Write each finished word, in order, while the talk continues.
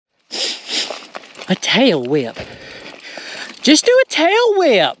A tail whip. Just do a tail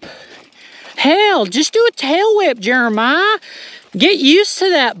whip. Hell, just do a tail whip, Jeremiah. Get used to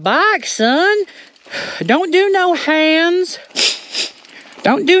that bike, son. Don't do no hands.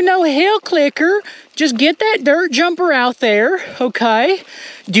 Don't do no hill clicker. Just get that dirt jumper out there, okay?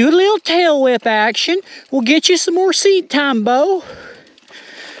 Do a little tail whip action. We'll get you some more seat time, Bo.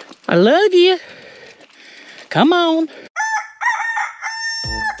 I love you. Come on.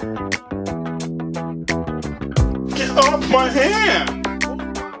 Get off my hand!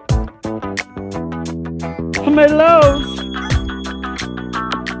 My loves.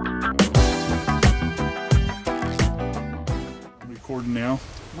 Recording now.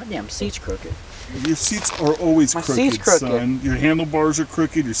 My damn seat's crooked. Your seats are always My crooked, seat's crooked, son. Your handlebars are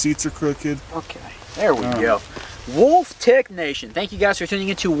crooked, your seats are crooked. Okay, there we go. Wolftec Nation, thank you guys for tuning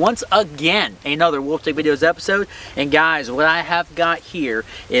into once again another Wolftec Videos episode. And guys, what I have got here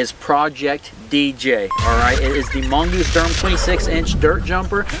is Project DJ. All right, it is the Mongoose Durham 26-inch dirt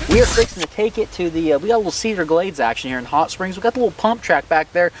jumper. We are fixing to take it to the, we got a little Ceder Glades action here in Hot Springs. We got the little pump track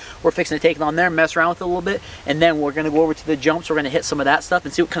back there. We're fixing to take it on there, mess around with it a little bit, and then we're gonna go over to the jumps. We're gonna hit some of that stuff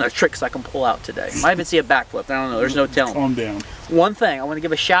and see what kind of tricks I can pull out today. Might even see a backflip. I don't know. There's no telling. Calm down. One thing, I want to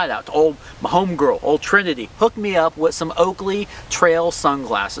give a shout out to my homegirl, old Trinity. Hooked me up with some Oakley Trail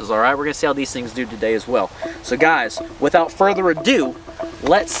sunglasses, all right? We're going to see how these things do today as well. So guys, without further ado,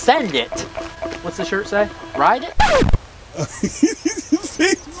 let's send it. What's the shirt say? Ride it?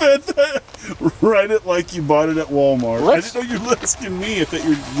 Ride it like you bought it at Walmart. I Let's, didn't know you were asking me. I thought you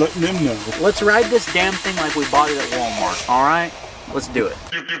were letting them know. let's ride this damn thing like we bought it at Walmart, all right? Let's do it.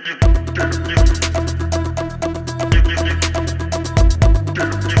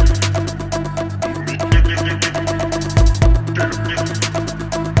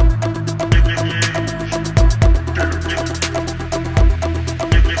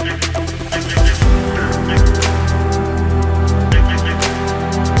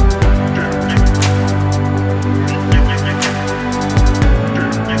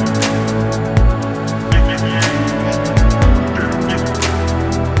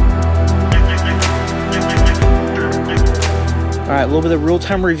 A little bit of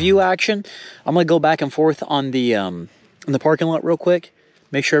real-time review action. I'm gonna go back and forth on the parking lot real quick,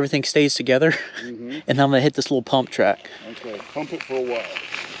 make sure everything stays together, and then I'm gonna hit this little pump track. Okay, pump it for a while.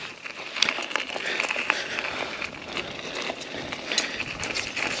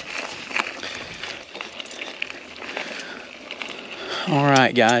 All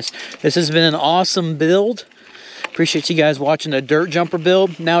right, guys, this has been an awesome build. Appreciate you guys watching the dirt jumper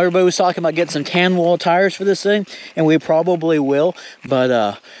build. Now everybody was talking about getting some tan wall tires for this thing, and we probably will,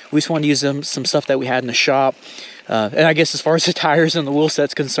 but we just wanted to use some stuff that we had in the shop. And I guess as far as the tires and the wheel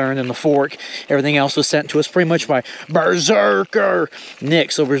set's concerned and the fork, everything else was sent to us pretty much by Berserker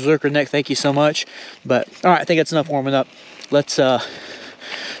Nick. So Berserker Nick, thank you so much. But all right, I think that's enough warming up. Let's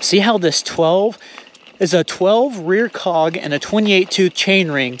see how this 12 is a 12 rear cog and a 28 tooth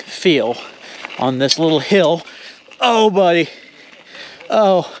chainring feel on this little hill. Oh, buddy.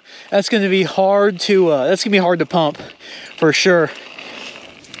 Oh, that's going to be hard to pump for sure.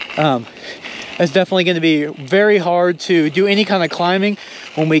 It's definitely going to be very hard to do any kind of climbing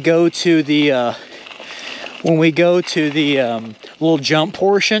when we go to the little jump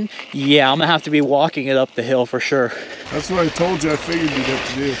portion. Yeah, I'm gonna have to be walking it up the hill for sure. That's what I told you. I figured you'd have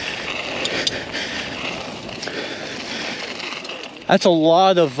to do. That's a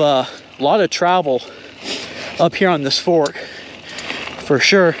lot of travel up here on this fork for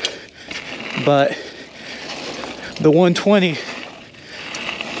sure, but the 120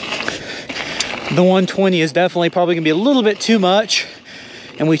 is definitely probably gonna be a little bit too much,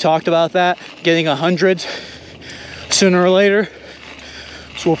 and we talked about that, getting 100 sooner or later,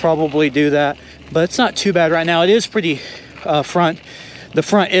 so we'll probably do that. But it's not too bad right now. It is pretty the front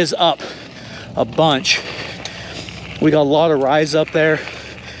is up a bunch. We got a lot of rise up there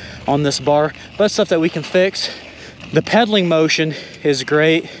on this bar, but that's stuff that we can fix. The pedaling motion is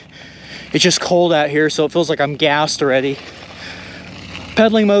great. It's just cold out here, so it feels like I'm gassed already.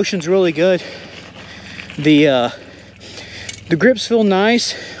 Pedaling motion's really good. The grips feel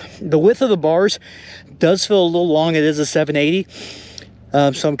nice. The width of the bars does feel a little long. It is a 780.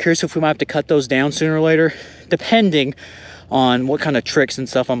 So I'm curious if we might have to cut those down sooner or later, depending on what kind of tricks and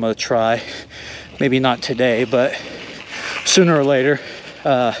stuff I'm gonna try. Maybe not today, but sooner or later.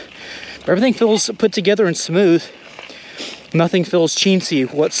 Everything feels put together and smooth. Nothing feels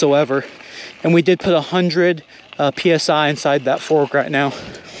chintzy whatsoever. And we did put 100 PSI inside that fork right now.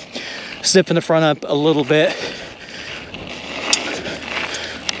 Snipping the front up a little bit.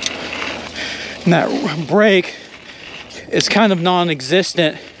 And that brake is kind of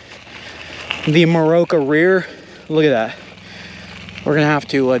non-existent the Morocco rear. Look at that. We're gonna have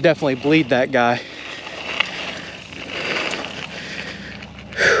to definitely bleed that guy.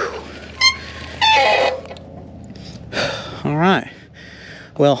 All right,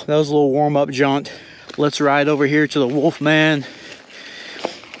 well, that was a little warm-up jaunt. Let's ride over here to the Wolfman.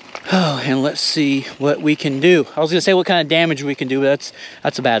 Oh, and let's see what we can do. I was gonna say what kind of damage we can do, but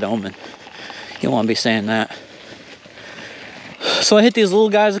that's a bad omen. You don't want to be saying that. So I hit these little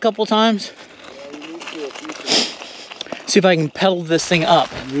guys a couple times. See if I can pedal this thing up.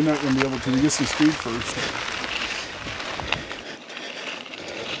 You're not gonna be able to. Get some speed first.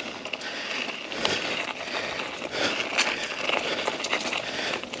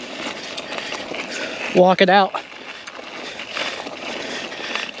 Walk it out.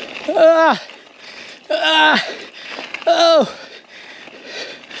 Oh.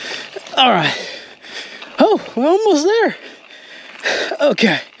 All right. Oh, we're almost there.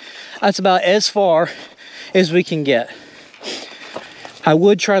 Okay. That's about as far as we can get. I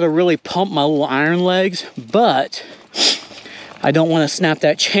would try to really pump my little iron legs, but I don't want to snap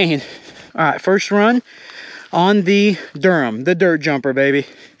that chain. All right, first run on the Durham, the dirt jumper, baby.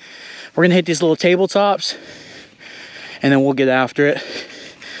 We're gonna hit these little tabletops and then we'll get after it.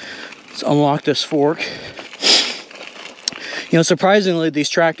 Let's unlock this fork. You know, surprisingly, these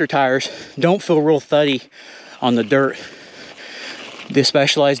tractor tires don't feel real thuddy on the dirt. The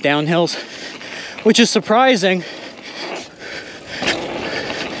specialized downhills, which is surprising.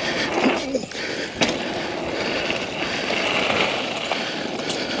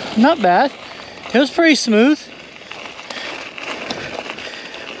 Not bad. It was pretty smooth.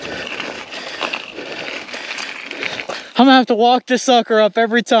 I'm gonna have to walk this sucker up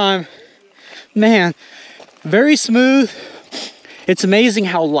every time. Man, very smooth. It's amazing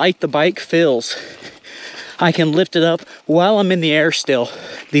how light the bike feels. I can lift it up while I'm in the air still.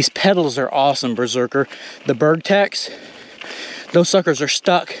 These pedals are awesome, Berserker. The Burgtecs, those suckers are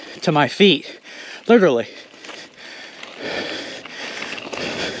stuck to my feet, literally.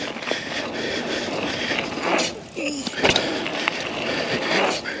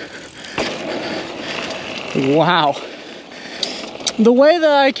 Wow. The way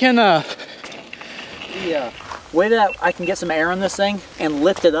that I can get some air on this thing and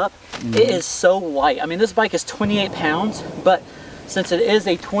lift it up, it is so light. I mean, this bike is 28 pounds, but since it is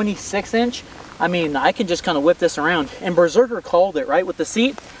a 26-inch, I mean, I can just kind of whip this around. And Berserker called it, right, with the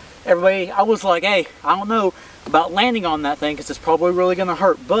seat. Everybody, I was like, hey, I don't know about landing on that thing because it's probably really going to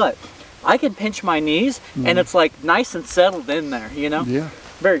hurt, but I can pinch my knees and it's like nice and settled in there, you know? Yeah.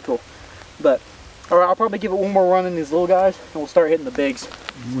 Very cool. But all right, I'll probably give it one more run in these little guys, and we'll start hitting the bigs.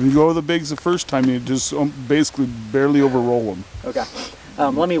 When you go with the bigs the first time, you just basically barely overroll them. Okay.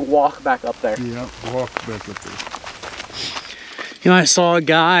 Let me walk back up there. Yeah, walk back up there. You know, I saw a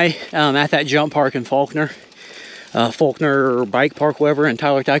guy at that jump park in Faulkner Bike Park, whatever, in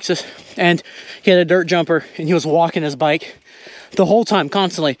Tyler, Texas, and he had a dirt jumper, and he was walking his bike the whole time,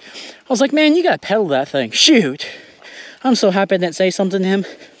 constantly. I was like, man, you gotta pedal that thing. Shoot. I'm so happy I didn't say something to him.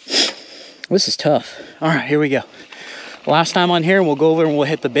 This is tough. All right, here we go. Last time on here, and we'll go over and we'll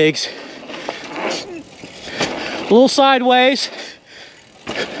hit the bigs. A little sideways.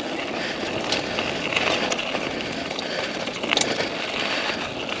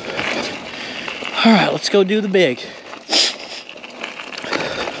 All right, let's go do the big.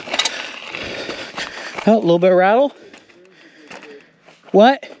 Oh, a little bit of rattle.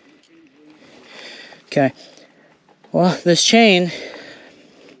 What? Okay. Well, this chain,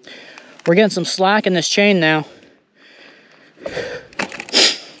 we're getting some slack in this chain now.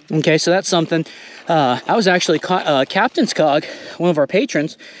 Okay, so that's something. That was actually Captain's Cog, one of our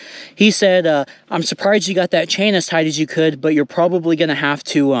patrons. He said, I'm surprised you got that chain as tight as you could, but you're probably going to have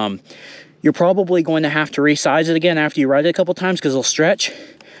to resize it again after you ride it a couple times because it'll stretch.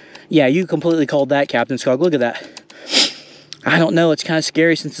 Yeah, you completely called that, Captain's Cog. Look at that. I don't know. It's kind of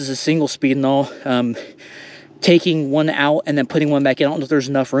scary since it's a single speed and all. Taking one out and then putting one back in. I don't know if there's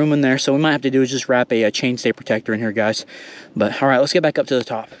enough room in there, so we might have to do is just wrap a chainstay protector in here, guys. But all right, let's get back up to the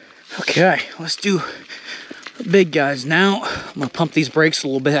top. Okay, let's do the big guys now. I'm gonna pump these brakes a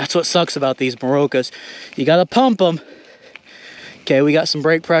little bit. That's what sucks about these Maroccas. You gotta pump them. Okay, we got some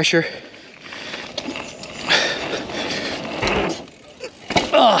brake pressure.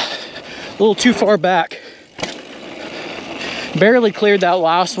 A little too far back. Barely cleared that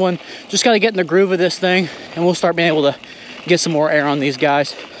last one. Just got to get in the groove of this thing and we'll start being able to get some more air on these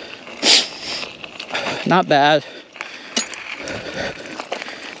guys. Not bad.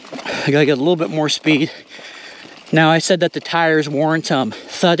 I gotta get a little bit more speed. Now, I said that the tires weren't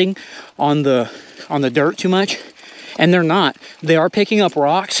thudding on the dirt too much, and they're not. They are picking up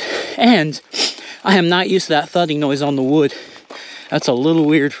rocks And I am not used to that thudding noise on the wood. That's a little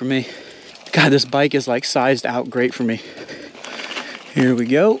weird for me. God, this bike is like sized out great for me. Here we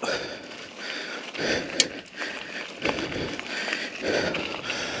go.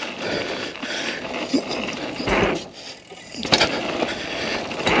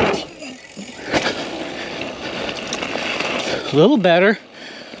 A little better.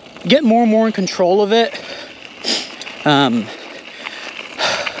 Get more and more in control of it.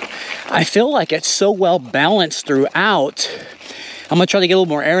 I feel like it's so well balanced throughout. I'm gonna try to get a little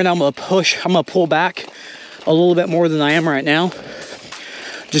more air and I'm gonna pull back a little bit more than I am right now.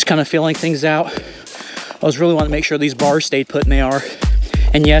 Just kind of feeling things out. I was really wanting to make sure these bars stayed put, and they are.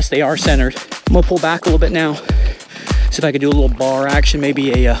 And yes, they are centered. I'm gonna pull back a little bit now. See if I can do a little bar action,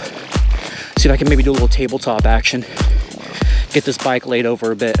 maybe see if I can maybe do a little tabletop action. Get this bike laid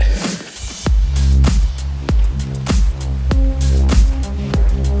over a bit.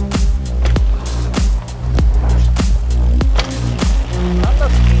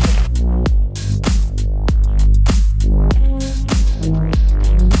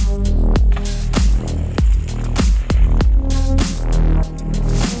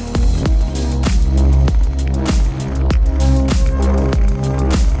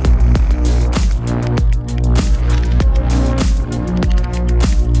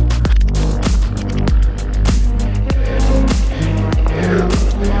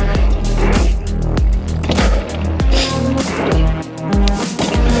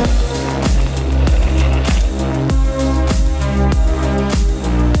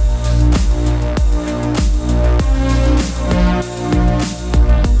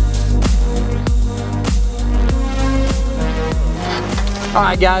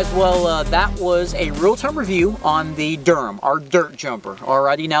 Alright guys, well that was a real-time review on the Durham, our dirt jumper.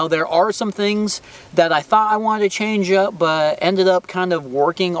 Alrighty, now there are some things that I thought I wanted to change up but ended up kind of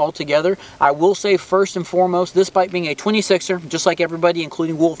working altogether. I will say first and foremost, this bike being a 26er, just like everybody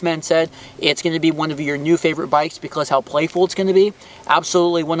including Wolfman said, it's going to be one of your new favorite bikes because how playful it's going to be.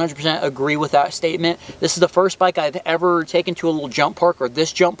 Absolutely 100% agree with that statement. This is the first bike I've ever taken to a little jump park, or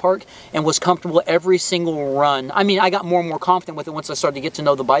this jump park, and was comfortable every single run. I mean, I got more and more confident with it once I started to get to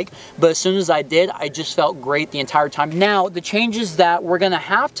know the bike, but as soon as I did, I just felt great the entire time. Now, the changes that we're going to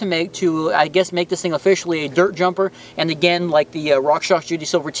have to make to, I guess, make this thing officially a dirt jumper, and again, like the ROCKSHOX JUDY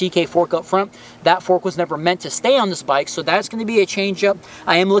Silver TK fork up front, that fork was never meant to stay on this bike, so that's going to be a change up.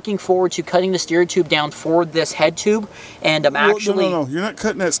 I am looking forward to cutting the steer tube down for this head tube, and I'm actually... No, you're not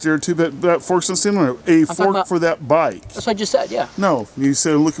cutting that steer tube. That fork's not staying on a fork for that bike. That's what I just said, yeah. No, you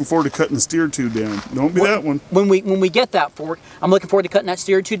said looking forward to cutting the steer tube down. Don't be that one. When we get that fork, I'm looking forward to cutting that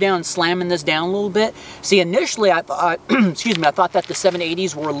steer tube down and slamming this down a little bit. See, initially I thought, excuse me, I thought that the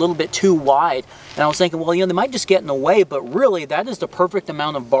 780s were a little bit too wide, and I was thinking, well, you know, they might just get in the way, but really, that is the perfect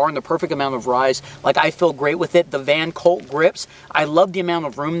amount of bar and the perfect amount of rise. Like, I feel great with it. The Van Colt grips, I love the amount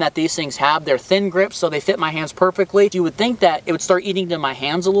of room that these things have. They're thin grips, so they fit my hands perfectly. You would think that it would start eating into my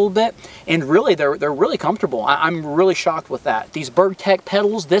hands a little bit, and really, they're really comfortable. I'm really shocked with that. These Burgtec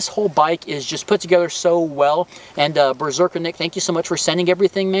pedals, this whole bike is just put together so well, and Berserker Nick, thank you so much for sending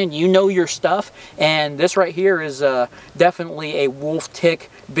everything, man. You know your stuff, and this right here is definitely a Wolftic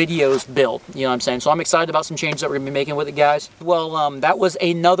videos build, you know what I'm saying? So I'm excited about some changes that we're going to be making with it, guys. Well, that was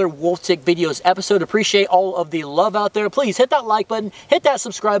another Wolftic videos episode. Appreciate all of the love out there. Please hit that like button, hit that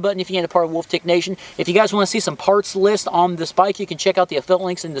subscribe button if you ain't a part of Wolftic Nation. If you guys want to see some parts list on this bike, you can check out the affiliate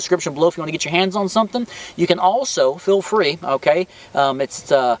links in the description below if you want to get your hands on something. You can also, feel free, okay,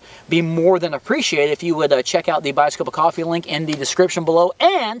 it's be more than appreciated if you would check out the Buy a Cup of Coffee link in the description below,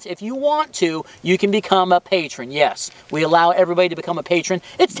 and if you want to, you can become a patron. Yes, we allow everybody to become a patron.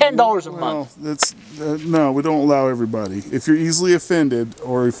 It's $10 a month. That's no, we don't allow everybody. If you're easily offended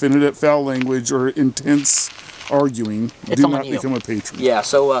or offended at foul language or intense arguing, do not become a patron. Yeah,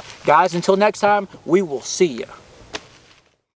 so guys, until next time, we will see you.